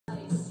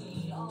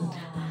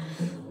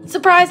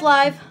Surprise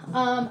live.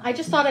 I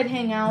just thought I'd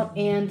hang out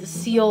and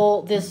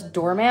seal this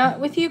doormat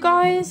with you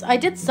guys. I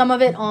did some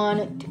of it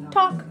on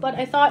TikTok, but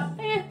I thought,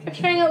 I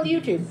should hang out with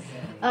YouTube.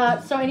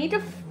 So I need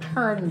to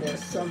turn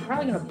this, so I'm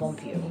probably going to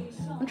bump you.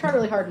 I'm going to try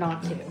really hard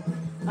not to.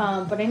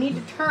 But I need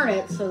to turn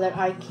it so that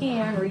I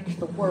can reach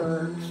the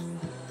words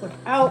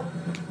without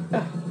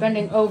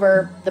bending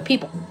over the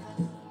people.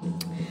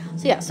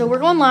 So yeah, so we're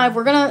going live.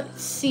 We're going to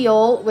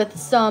seal with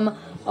some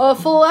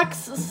Flex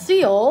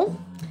Seal.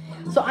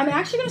 So I'm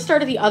actually going to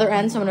start at the other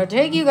end, so I'm going to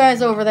take you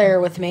guys over there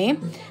with me,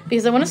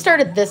 because I want to start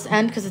at this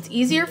end, because it's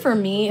easier for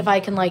me if I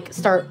can, like,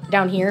 start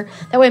down here.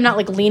 That way I'm not,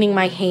 like, leaning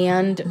my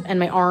hand and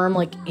my arm,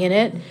 like, in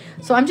it.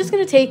 So I'm just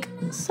going to take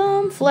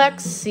some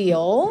Flex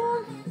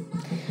Seal,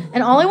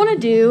 and all I want to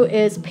do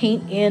is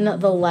paint in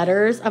the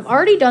letters. I've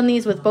already done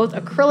these with both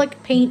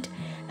acrylic paint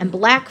and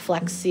black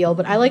Flex Seal,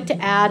 but I like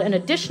to add an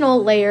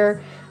additional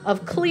layer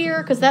of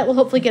clear, because that will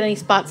hopefully get any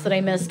spots that I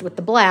missed with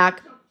the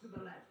black.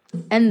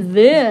 And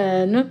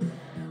then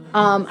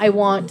I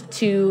want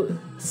to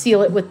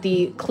seal it with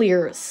the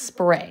clear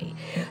spray.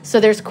 So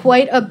there's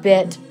quite a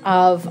bit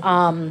of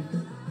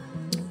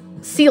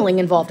sealing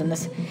involved in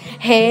this.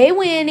 Hey,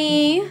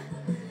 Winnie.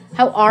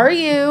 How are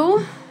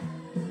you?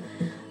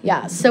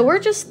 Yeah, so we're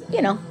just,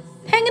 you know,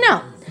 hanging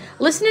out.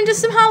 Listening to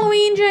some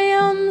Halloween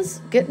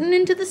jams. Getting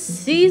into the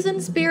season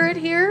spirit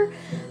here.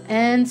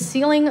 And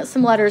sealing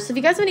some letters. So if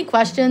you guys have any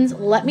questions,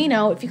 let me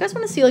know. If you guys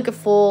want to see like a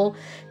full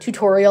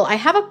tutorial, I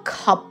have a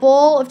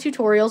couple of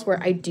tutorials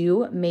where I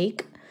do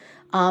make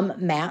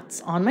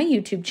mats on my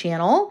YouTube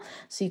channel.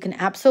 So you can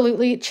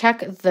absolutely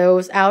check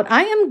those out.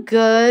 I am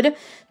good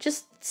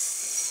just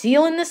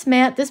sealing this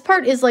mat. This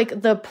part is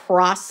like the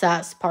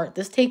process part.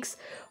 This takes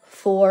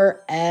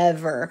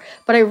forever,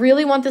 but I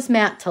really want this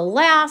mat to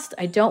last.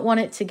 I don't want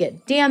it to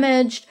get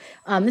damaged.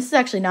 This is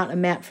actually not a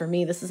mat for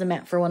me. This is a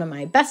mat for one of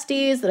my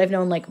besties that I've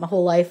known like my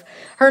whole life.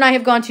 Her and I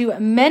have gone to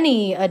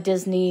many a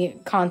Disney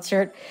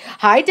concert.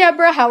 Hi,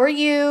 Deborah. How are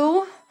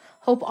you?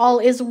 Hope all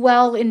is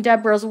well in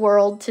Deborah's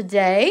world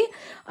today.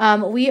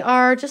 We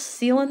are just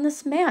sealing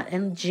this mat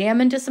and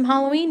jamming to some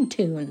Halloween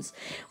tunes.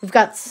 We've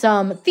got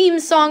some theme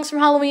songs from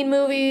Halloween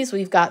movies.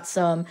 We've got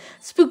some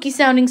spooky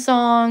sounding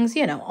songs,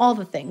 you know, all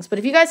the things. But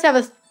if you guys have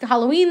a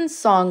Halloween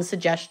song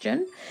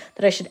suggestion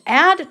that I should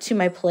add to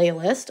my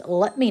playlist,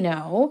 let me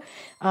know.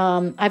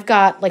 I've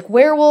got like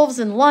Werewolves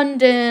in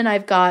London.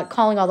 I've got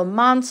Calling All the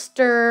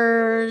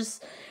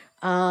Monsters.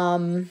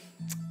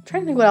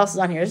 Trying to think what else is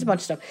on here. There's a bunch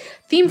of stuff.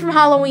 Theme from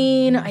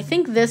Halloween. I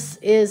think this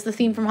is the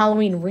Theme from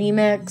Halloween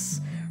remix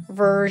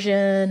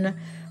version.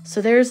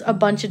 So there's a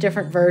bunch of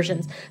different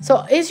versions. So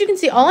as you can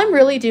see, all I'm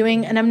really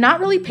doing, and I'm not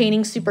really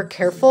painting super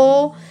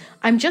careful,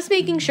 I'm just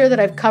making sure that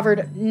I've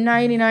covered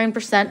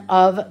 99%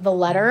 of the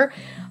letter.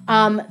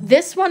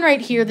 This one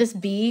right here, this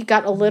B,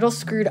 got a little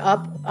screwed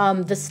up.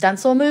 The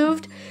stencil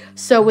moved.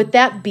 So with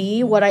that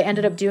B, what I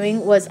ended up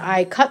doing was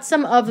I cut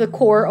some of the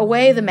core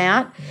away, the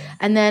mat,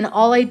 and then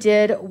all I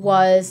did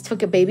was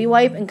took a baby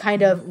wipe and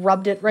kind of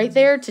rubbed it right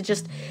there to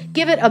just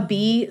give it a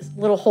B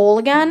little hole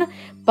again.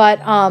 But,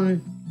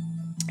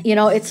 you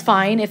know, it's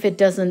fine if it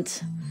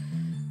doesn't,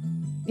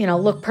 you know,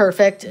 look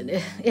perfect.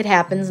 It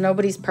happens.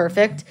 Nobody's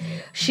perfect.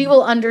 She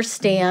will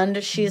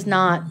understand. She's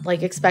not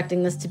like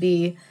expecting this to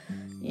be,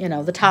 you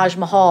know, the Taj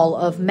Mahal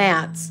of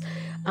mats.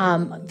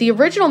 The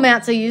original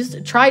mats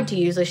tried to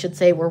use, I should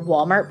say, were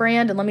Walmart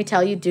brand. And let me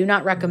tell you, do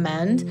not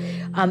recommend.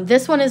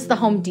 This one is the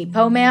Home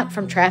Depot mat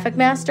from Traffic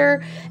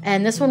Master.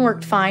 And this one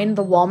worked fine.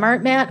 The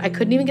Walmart mat, I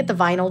couldn't even get the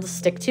vinyl to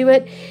stick to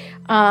it.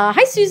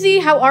 Hi, Susie.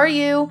 How are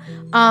you?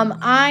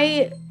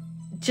 I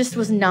just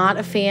was not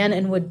a fan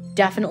and would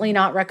definitely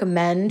not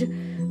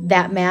recommend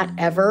that mat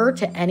ever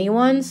to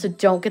anyone, so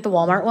don't get the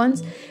Walmart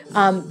ones.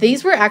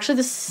 These were actually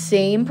the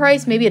same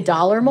price, maybe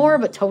 $1 more,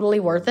 but totally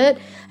worth it.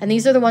 And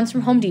these are the ones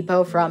from Home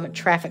Depot from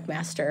Traffic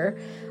Master.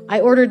 I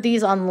ordered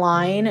these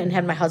online and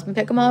had my husband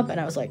pick them up, and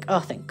I was like,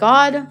 oh, thank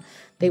God.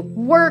 They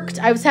worked.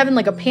 I was having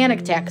like a panic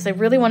attack because I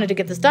really wanted to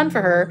get this done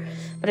for her,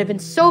 but I've been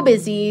so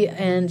busy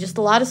and just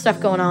a lot of stuff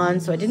going on,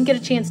 so I didn't get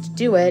a chance to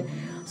do it.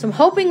 So I'm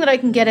hoping that I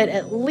can get it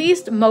at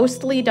least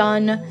mostly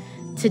done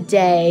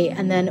today,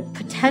 and then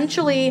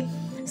potentially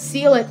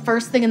seal it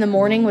first thing in the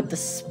morning with the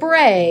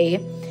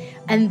spray.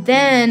 And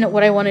then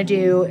what I want to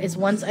do is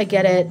once I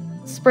get it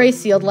spray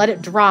sealed, let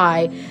it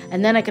dry,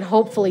 and then I can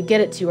hopefully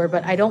get it to her.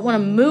 But I don't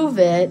want to move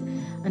it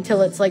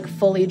until it's like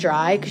fully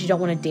dry because you don't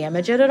want to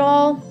damage it at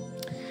all.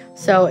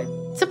 So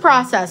it's a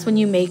process when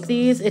you make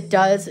these. It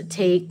does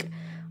take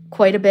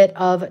quite a bit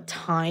of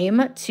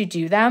time to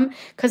do them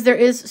because there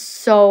is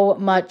so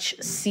much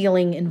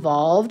sealing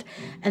involved,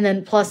 and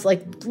then plus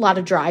like a lot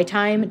of dry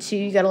time too.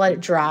 You got to let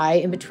it dry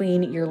in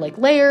between your like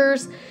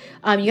layers.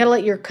 You got to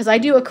let your, because I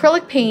do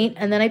acrylic paint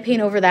and then I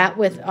paint over that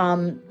with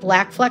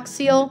black Flex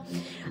Seal,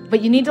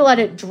 but you need to let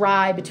it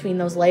dry between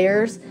those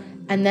layers.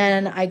 And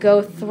then I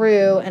go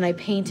through and I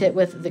paint it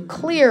with the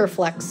clear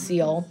Flex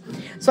Seal.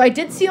 So I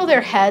did seal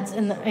their heads,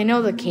 and I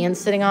know the can's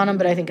sitting on them,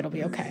 but I think it'll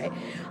be okay.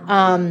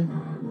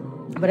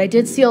 But I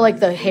did seal like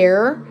the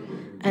hair,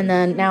 and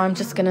then now I'm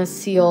just gonna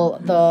seal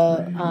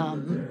the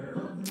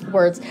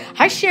words.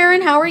 Hi,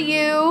 Sharon. How are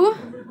you?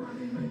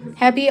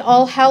 Happy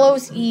All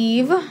Hallows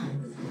Eve.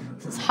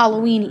 This is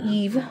Halloween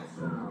Eve.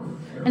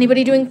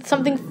 Anybody doing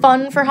something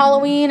fun for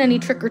Halloween? Any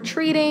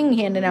trick-or-treating?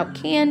 Handing out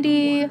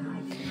candy?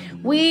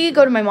 We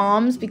go to my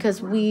mom's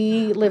because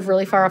we live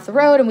really far off the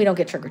road and we don't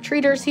get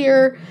trick-or-treaters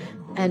here.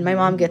 And my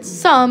mom gets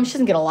some. She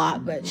doesn't get a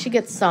lot, but she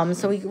gets some.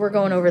 So we're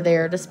going over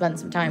there to spend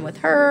some time with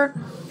her.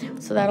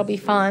 So that'll be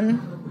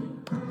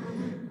fun.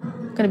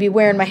 I'm going to be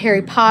wearing my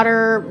Harry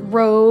Potter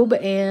robe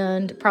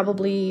and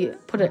probably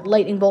put a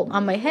lightning bolt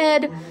on my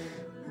head.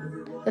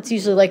 That's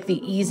usually like the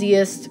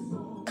easiest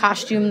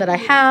costume that I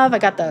have. I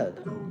got the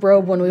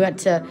robe when we went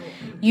to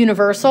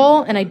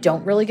Universal and I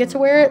don't really get to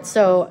wear it,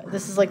 so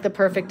this is like the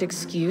perfect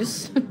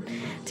excuse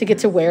to get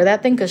to wear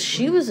that thing because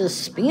she was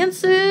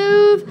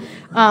expensive.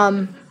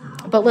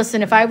 But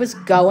listen, if I was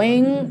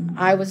going and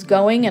I was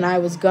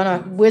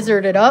gonna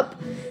wizard it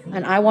up,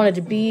 and I wanted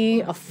to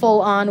be a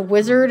full-on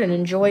wizard and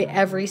enjoy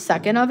every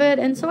second of it,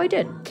 and so I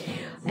did.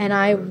 And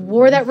I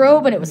wore that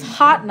robe and it was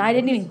hot and I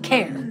didn't even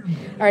care.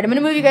 All right, I'm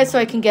going to move you guys so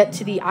I can get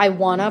to the I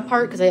wanna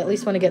part because I at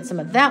least want to get some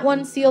of that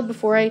one sealed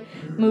before I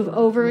move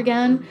over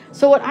again.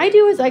 So what I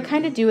do is I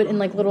kind of do it in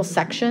like little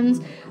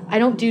sections. I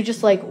don't do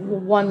just like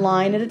one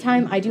line at a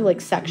time. I do like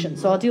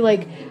sections. So I'll do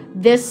like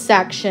this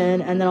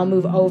section and then I'll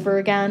move over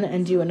again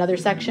and do another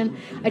section.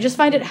 I just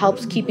find it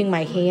helps keeping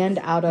my hand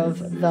out of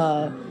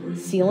the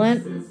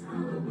sealant.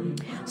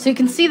 So you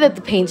can see that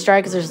the paint's dry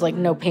because there's like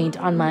no paint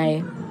on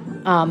my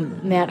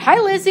mat. Hi,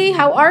 Lizzie.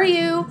 How are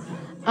you?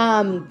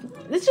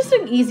 It's just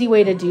an easy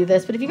way to do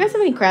this, but if you guys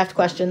have any craft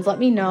questions, let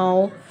me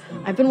know.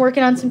 I've been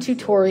working on some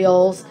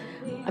tutorials.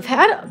 I've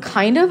had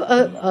kind of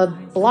a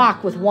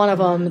block with one of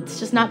them. It's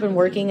just not been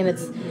working, and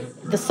it's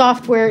the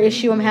software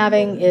issue I'm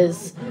having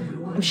is,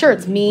 I'm sure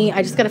it's me.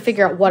 I just got to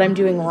figure out what I'm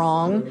doing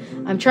wrong.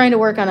 I'm trying to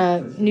work on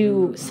a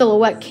new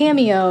silhouette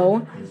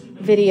cameo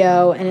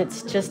video, and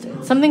it's just,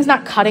 something's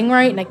not cutting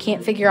right, and I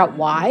can't figure out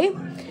why.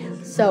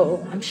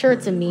 So I'm sure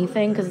it's a me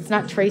thing because it's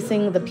not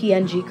tracing the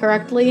PNG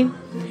correctly.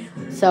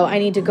 So I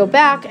need to go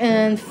back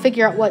and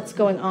figure out what's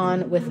going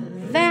on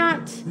with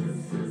that.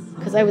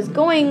 Because I was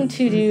going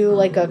to do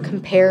like a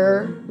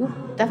compare.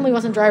 Oop, definitely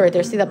wasn't dry right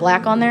there. See that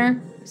black on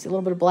there? See a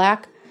little bit of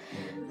black?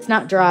 It's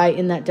not dry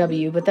in that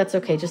W, but that's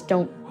okay. Just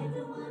don't,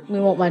 we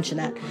won't mention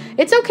that.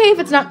 It's okay if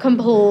it's not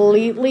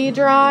completely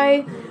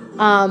dry.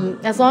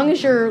 As long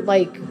as you're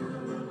like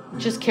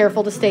just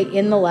careful to stay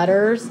in the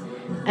letters.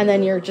 And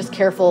then you're just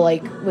careful,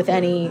 like, with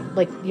any,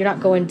 like, you're not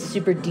going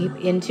super deep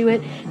into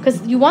it.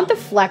 Because you want the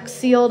Flex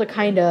Seal to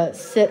kind of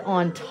sit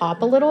on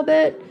top a little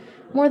bit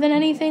more than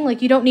anything.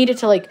 Like, you don't need it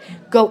to, like,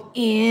 go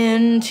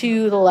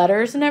into the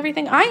letters and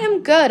everything. I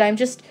am good. I'm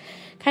just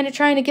kind of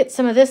trying to get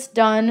some of this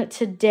done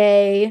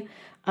today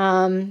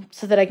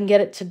so that I can get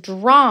it to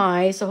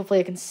dry. So hopefully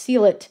I can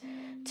seal it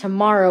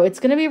tomorrow. It's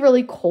going to be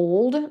really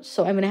cold,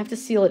 so I'm going to have to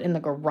seal it in the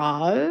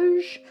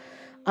garage.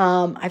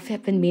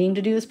 I've been meaning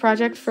to do this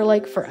project for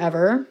like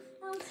forever.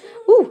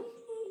 Ooh,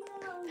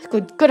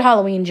 good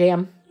Halloween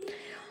jam.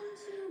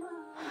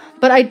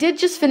 But I did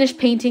just finish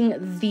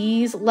painting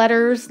these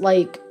letters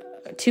like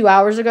 2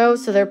 hours ago,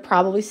 so they're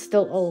probably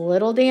still a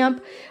little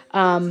damp.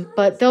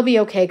 But they'll be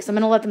okay because I'm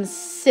going to let them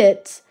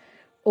sit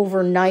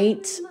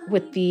overnight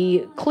with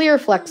the clear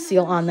Flex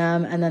Seal on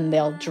them, and then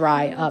they'll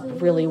dry up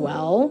really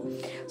well.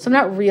 So I'm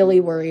not really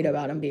worried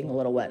about them being a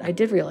little wet. I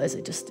did realize I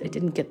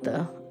didn't get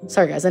the,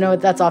 sorry guys, I know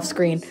that's off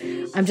screen.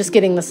 I'm just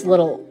getting this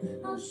little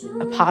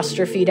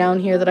apostrophe down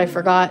here that I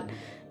forgot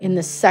in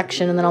this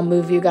section, and then I'll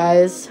move you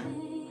guys.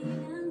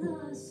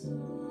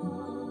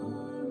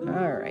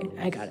 All right,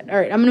 I got it. All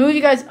right, I'm gonna move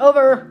you guys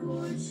over a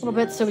little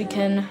bit so we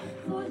can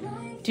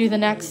do the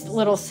next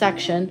little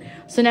section.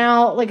 So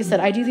now, like I said,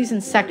 I do these in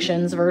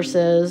sections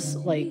versus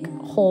like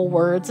whole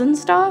words and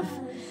stuff.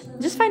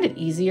 I just find it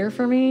easier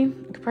for me.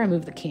 I could probably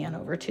move the can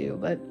over too,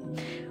 but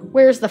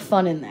where's the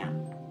fun in that?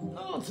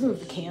 Oh, let's move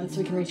the can so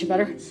we can reach it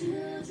better.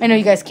 I know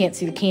you guys can't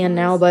see the can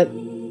now, but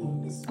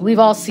we've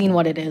all seen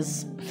what it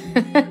is.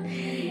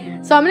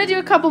 So I'm going to do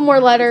a couple more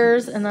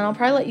letters and then I'll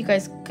probably let you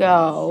guys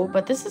go.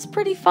 But this is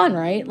pretty fun,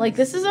 right? Like,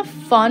 this is a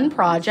fun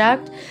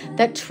project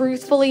that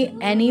truthfully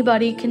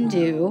anybody can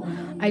do.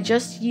 I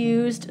just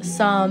used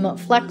some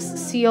Flex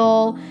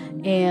Seal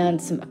and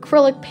some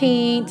acrylic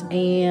paint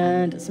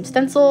and some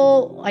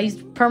stencil. I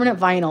used permanent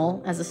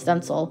vinyl as a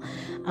stencil.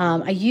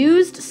 I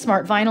used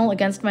smart vinyl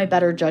against my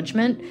better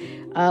judgment,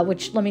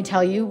 which, let me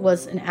tell you,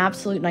 was an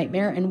absolute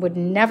nightmare and would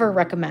never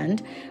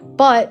recommend.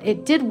 But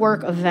it did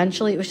work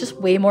eventually. It was just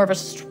way more of a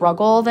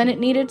struggle than it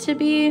needed to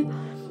be,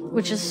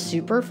 which is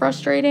super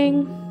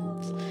frustrating.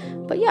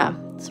 But yeah,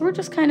 so we're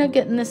just kind of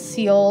getting this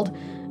sealed.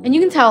 And you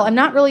can tell I'm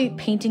not really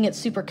painting it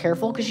super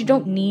careful because you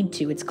don't need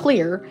to. It's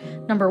clear,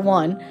 number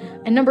one.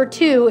 And number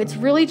two, it's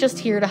really just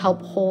here to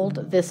help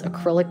hold this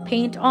acrylic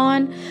paint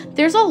on.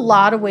 There's a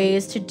lot of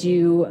ways to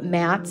do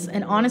mats.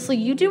 And honestly,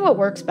 you do what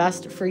works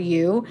best for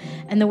you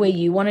and the way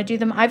you want to do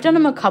them. I've done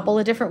them a couple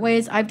of different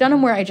ways. I've done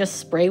them where I just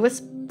spray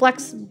with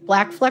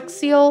black Flex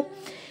Seal.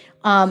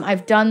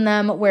 I've done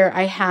them where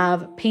I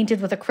have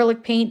painted with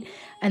acrylic paint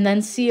and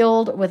then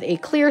sealed with a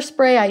clear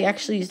spray. I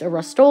actually used a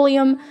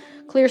Rust-Oleum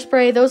clear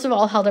spray. Those have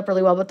all held up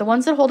really well, but the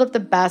ones that hold up the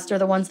best are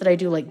the ones that I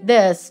do like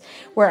this,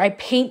 where I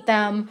paint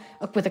them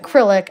with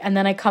acrylic, and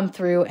then I come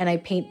through and I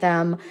paint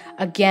them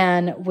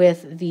again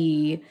with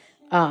the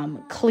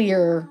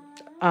clear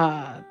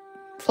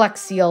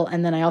Flex Seal,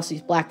 and then I also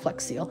use black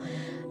Flex Seal,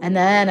 and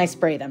then I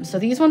spray them. So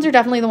these ones are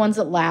definitely the ones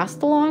that last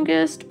the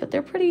longest, but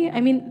they're pretty,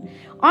 I mean,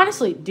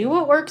 honestly, do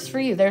what works for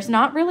you. There's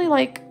not really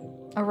like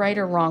a right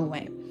or wrong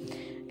way.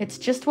 It's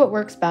just what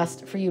works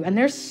best for you. And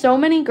there's so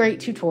many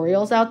great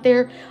tutorials out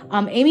there.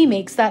 Amy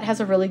Makes That has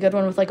a really good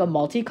one with like a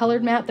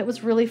multicolored mat that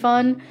was really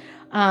fun.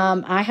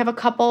 I have a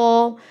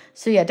couple.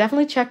 So yeah,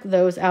 definitely check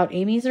those out.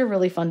 Amy's are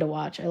really fun to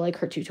watch. I like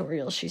her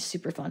tutorials. She's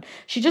super fun.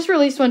 She just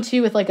released one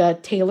too with like a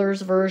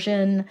Taylor's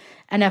version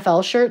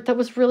NFL shirt that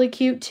was really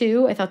cute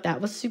too. I thought that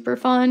was super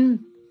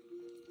fun.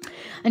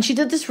 And she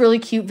did this really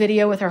cute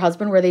video with her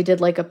husband where they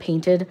did like a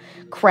painted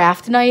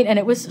craft night, and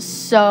it was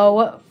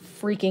so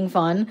freaking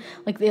fun.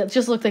 Like, it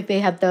just looked like they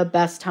had the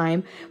best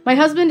time. My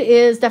husband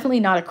is definitely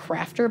not a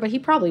crafter, but he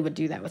probably would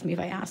do that with me if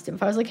I asked him.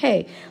 If I was like,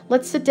 hey,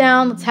 let's sit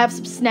down, let's have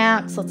some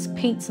snacks, let's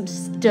paint some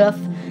stuff,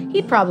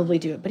 he'd probably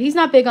do it. But he's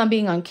not big on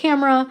being on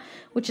camera,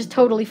 which is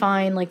totally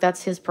fine. Like,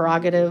 that's his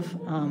prerogative.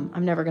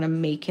 I'm never gonna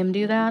make him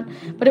do that,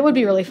 but it would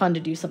be really fun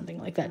to do something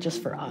like that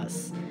just for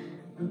us.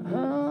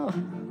 Oh,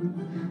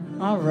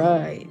 all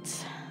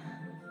right.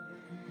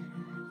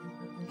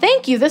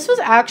 Thank you. This was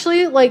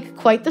actually like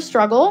quite the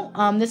struggle.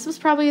 This was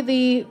probably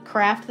the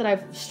craft that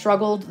I've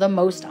struggled the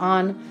most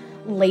on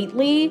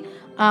lately.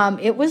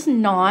 It was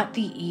not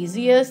the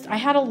easiest. I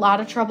had a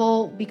lot of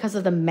trouble because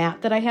of the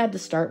mat that I had to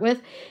start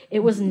with. It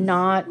was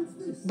not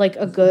like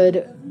a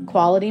good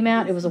quality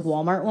mat. It was a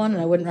Walmart one, and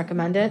I wouldn't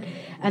recommend it.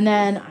 And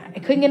then I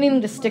couldn't get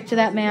anything to stick to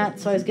that mat,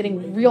 so I was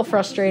getting real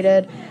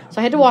frustrated. So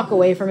I had to walk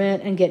away from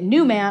it and get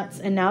new mats.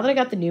 And now that I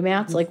got the new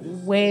mats, like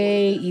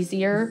way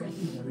easier.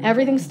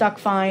 Everything stuck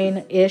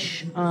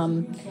fine-ish.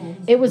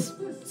 It was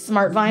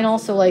smart vinyl,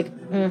 so like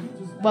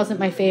wasn't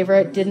my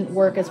favorite. Didn't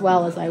work as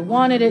well as I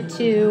wanted it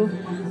to.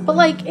 But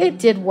like it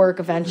did work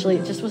eventually.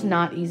 It just was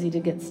not easy to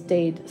get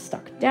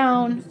stuck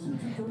down.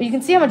 But you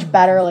can see how much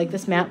better, like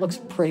this mat looks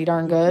pretty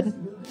darn good.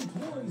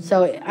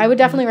 So I would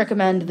definitely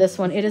recommend this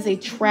one. It is a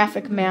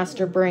Traffic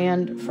Master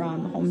brand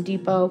from Home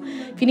Depot.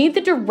 If you need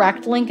the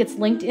direct link, it's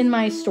linked in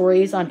my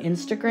stories on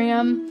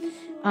Instagram.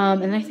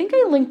 And I think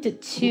I linked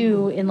it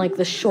too in like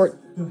the short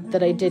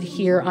that I did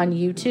here on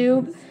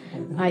YouTube.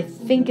 I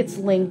think it's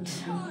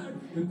linked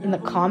in the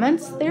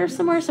comments there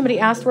somewhere. Somebody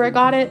asked where I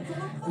got it.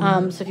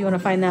 So if you want to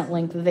find that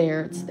link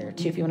there, it's there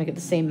too if you want to get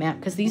the same mat,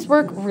 because these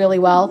work really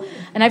well.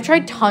 And I've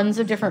tried tons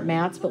of different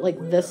mats, but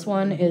like this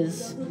one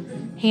is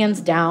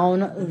hands down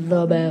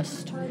the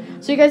best.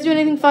 So you guys do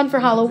anything fun for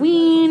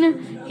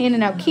Halloween?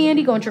 Handing out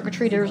candy, going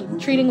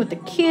trick-or-treating with the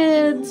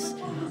kids?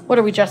 What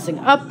are we dressing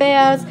up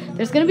as?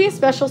 There's going to be a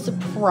special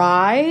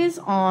surprise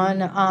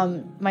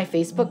on my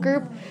Facebook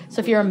group. So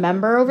if you're a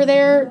member over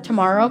there,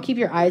 tomorrow, keep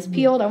your eyes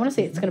peeled. I want to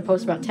say it's going to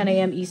post about 10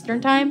 a.m. Eastern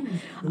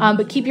time.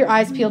 But keep your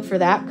eyes peeled for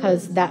that,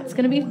 because that's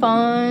going to be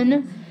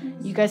fun.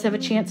 You guys have a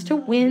chance to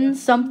win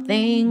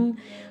something.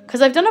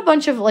 Because I've done a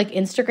bunch of like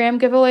Instagram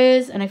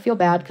giveaways, and I feel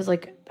bad because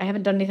like I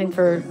haven't done anything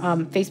for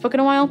Facebook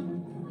in a while.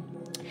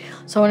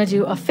 So I want to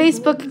do a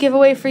Facebook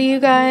giveaway for you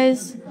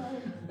guys.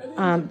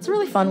 It's a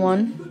really fun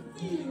one.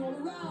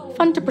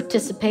 Fun to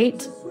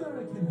participate.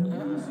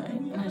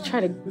 I'm going to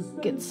try to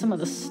get some of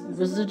this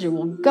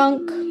residual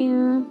gunk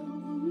here.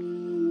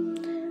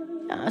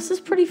 Yeah, this is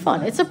pretty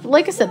fun. It's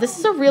like I said, this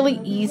is a really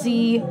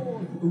easy,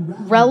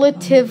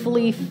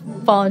 relatively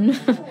fun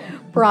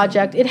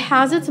project. It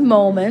has its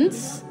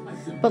moments,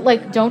 but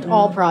like don't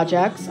all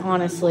projects,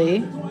 honestly.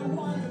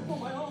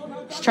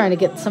 Just trying to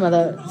get some of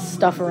the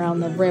stuff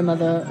around the rim of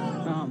the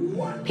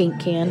paint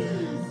can.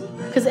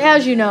 Because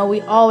as you know,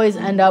 we always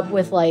end up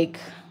with like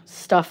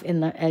stuff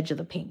in the edge of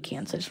the paint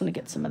can. So I just want to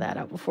get some of that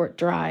out before it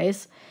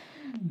dries.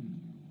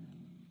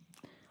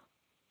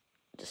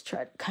 Just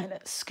try to kind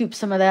of scoop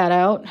some of that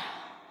out.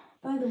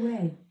 By the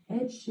way,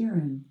 Ed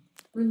Sheeran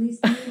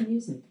released new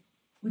music.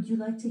 Would you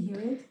like to hear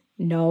it?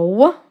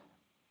 No.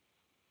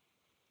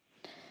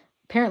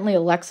 Apparently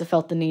Alexa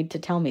felt the need to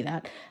tell me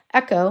that.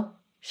 Echo,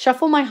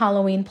 shuffle my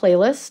Halloween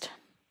playlist.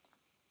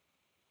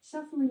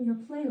 Shuffling your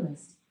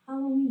playlist,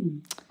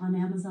 Halloween, on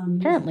Amazon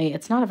Music. Apparently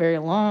it's not a very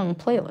long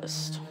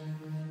playlist.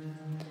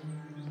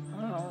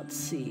 Oh, let's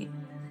see.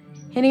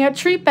 Handing out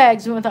treat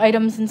bags with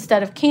items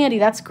instead of candy.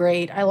 That's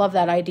great. I love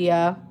that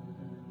idea.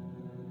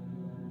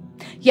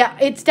 Yeah,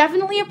 it's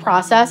definitely a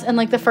process. And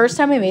like the first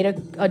time I made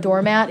a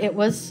doormat, it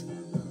was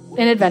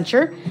an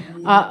adventure,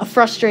 a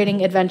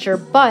frustrating adventure.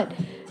 But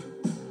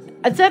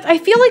I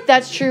feel like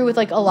that's true with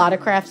like a lot of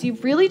crafts. You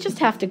really just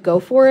have to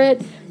go for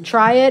it,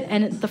 try it.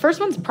 And the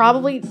first one's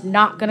probably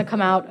not going to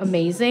come out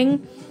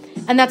amazing.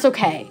 And that's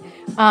okay.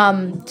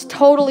 It's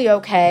totally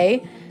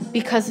okay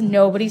because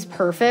nobody's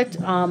perfect.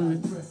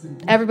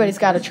 Everybody's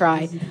got to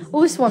try.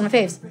 Oh, this is one of my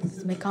faves.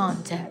 Let's make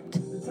contact.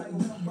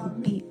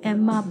 Beat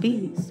and my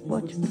bees.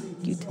 What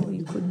you tell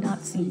you could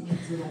not see.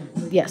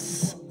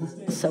 Yes.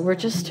 So we're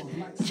just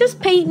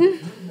painting.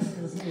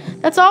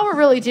 That's all we're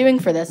really doing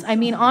for this. I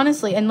mean,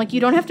 honestly, and like you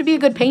don't have to be a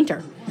good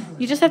painter.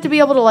 You just have to be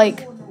able to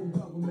like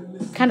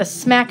kind of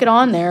smack it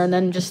on there and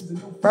then just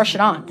brush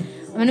it on.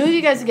 I'm going to move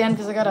you guys again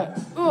because I got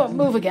to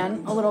move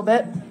again a little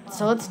bit.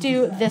 So let's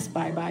do this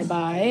bye.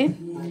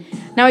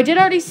 Now I did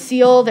already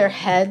seal their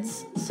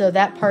heads, so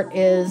that part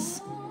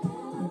is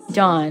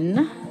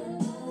done.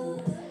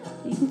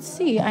 You can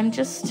see I'm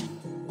just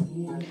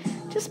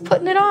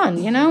putting it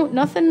on, you know?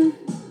 Nothing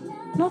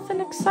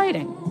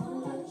exciting.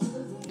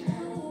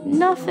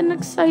 Nothing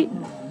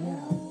exciting.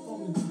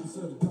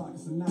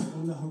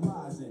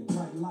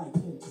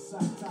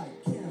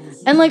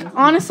 And like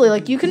honestly,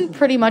 like you can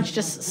pretty much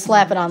just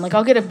slap it on. Like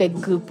I'll get a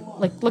big goop.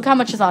 Like look how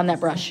much is on that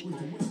brush.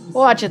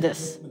 Watch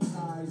this.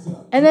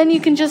 And then you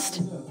can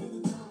just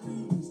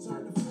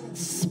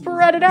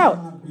spread it out.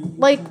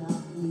 Like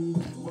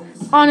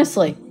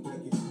honestly,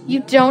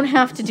 you don't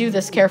have to do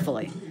this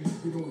carefully.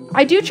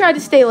 I do try to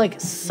stay like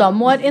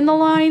somewhat in the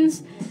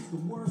lines,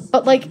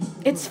 but like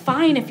it's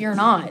fine if you're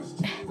not.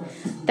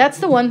 That's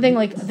the one thing,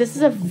 like this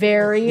is a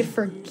very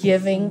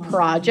forgiving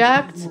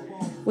project,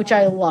 which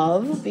I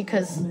love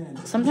because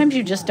sometimes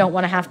you just don't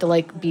want to have to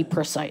like be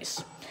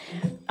precise.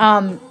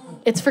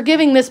 It's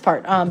forgiving this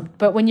part,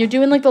 but when you're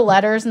doing like the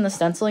letters and the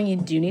stenciling, you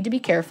do need to be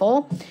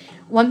careful.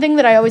 One thing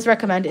that I always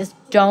recommend is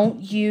don't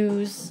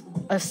use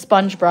a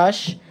sponge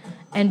brush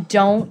and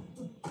don't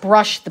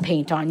brush the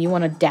paint on. You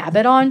want to dab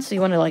it on, so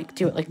you want to like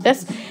do it like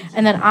this.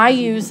 And then I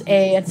use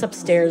it's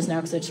upstairs now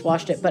because I just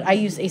washed it, but I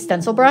use a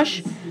stencil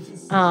brush,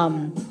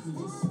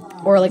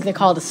 or like they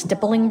call it a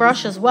stippling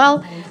brush as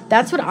well.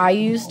 That's what I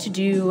use to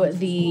do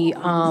the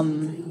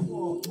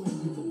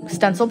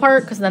stencil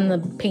part, because then the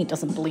paint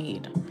doesn't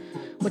bleed,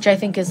 which I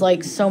think is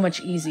like so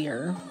much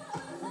easier.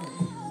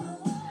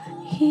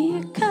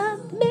 Here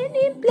comes Men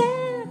in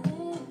Black.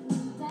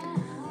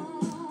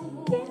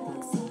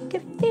 Galaxy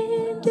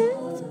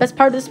Defenders. Best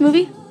part of this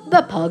movie?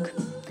 The pug.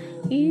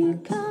 Here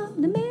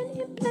come the Men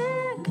in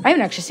Black. I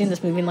haven't actually seen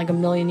this movie in like a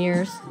million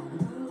years.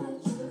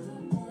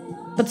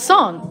 But the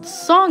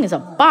song is a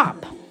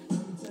bop.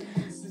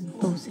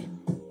 Posing.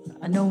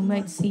 I know it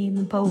might seem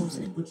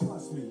imposing.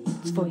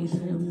 It's for your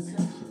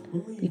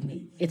believe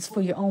me, it's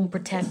for your own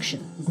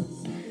protection.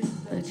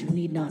 That you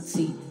need not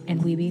see.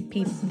 And we be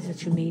people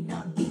that you may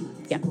not be.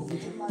 Yeah.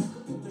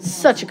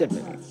 Such a good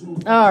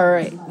movie.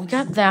 Alright, we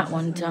got that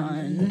one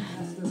done.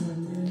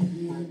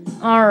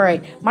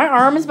 Alright, my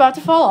arm is about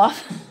to fall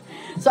off.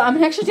 So I'm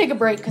going to actually take a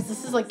break because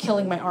this is like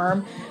killing my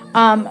arm.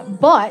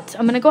 But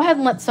I'm going to go ahead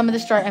and let some of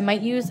this dry. I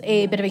might use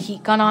a bit of a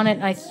heat gun on it.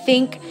 And I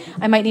think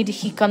I might need to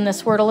heat gun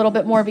this word a little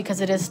bit more because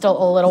it is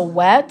still a little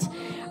wet.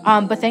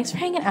 But thanks for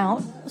hanging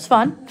out. It was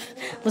fun.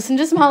 Listen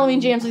to some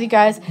Halloween jams with you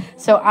guys.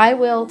 So I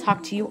will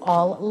talk to you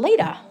all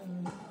later.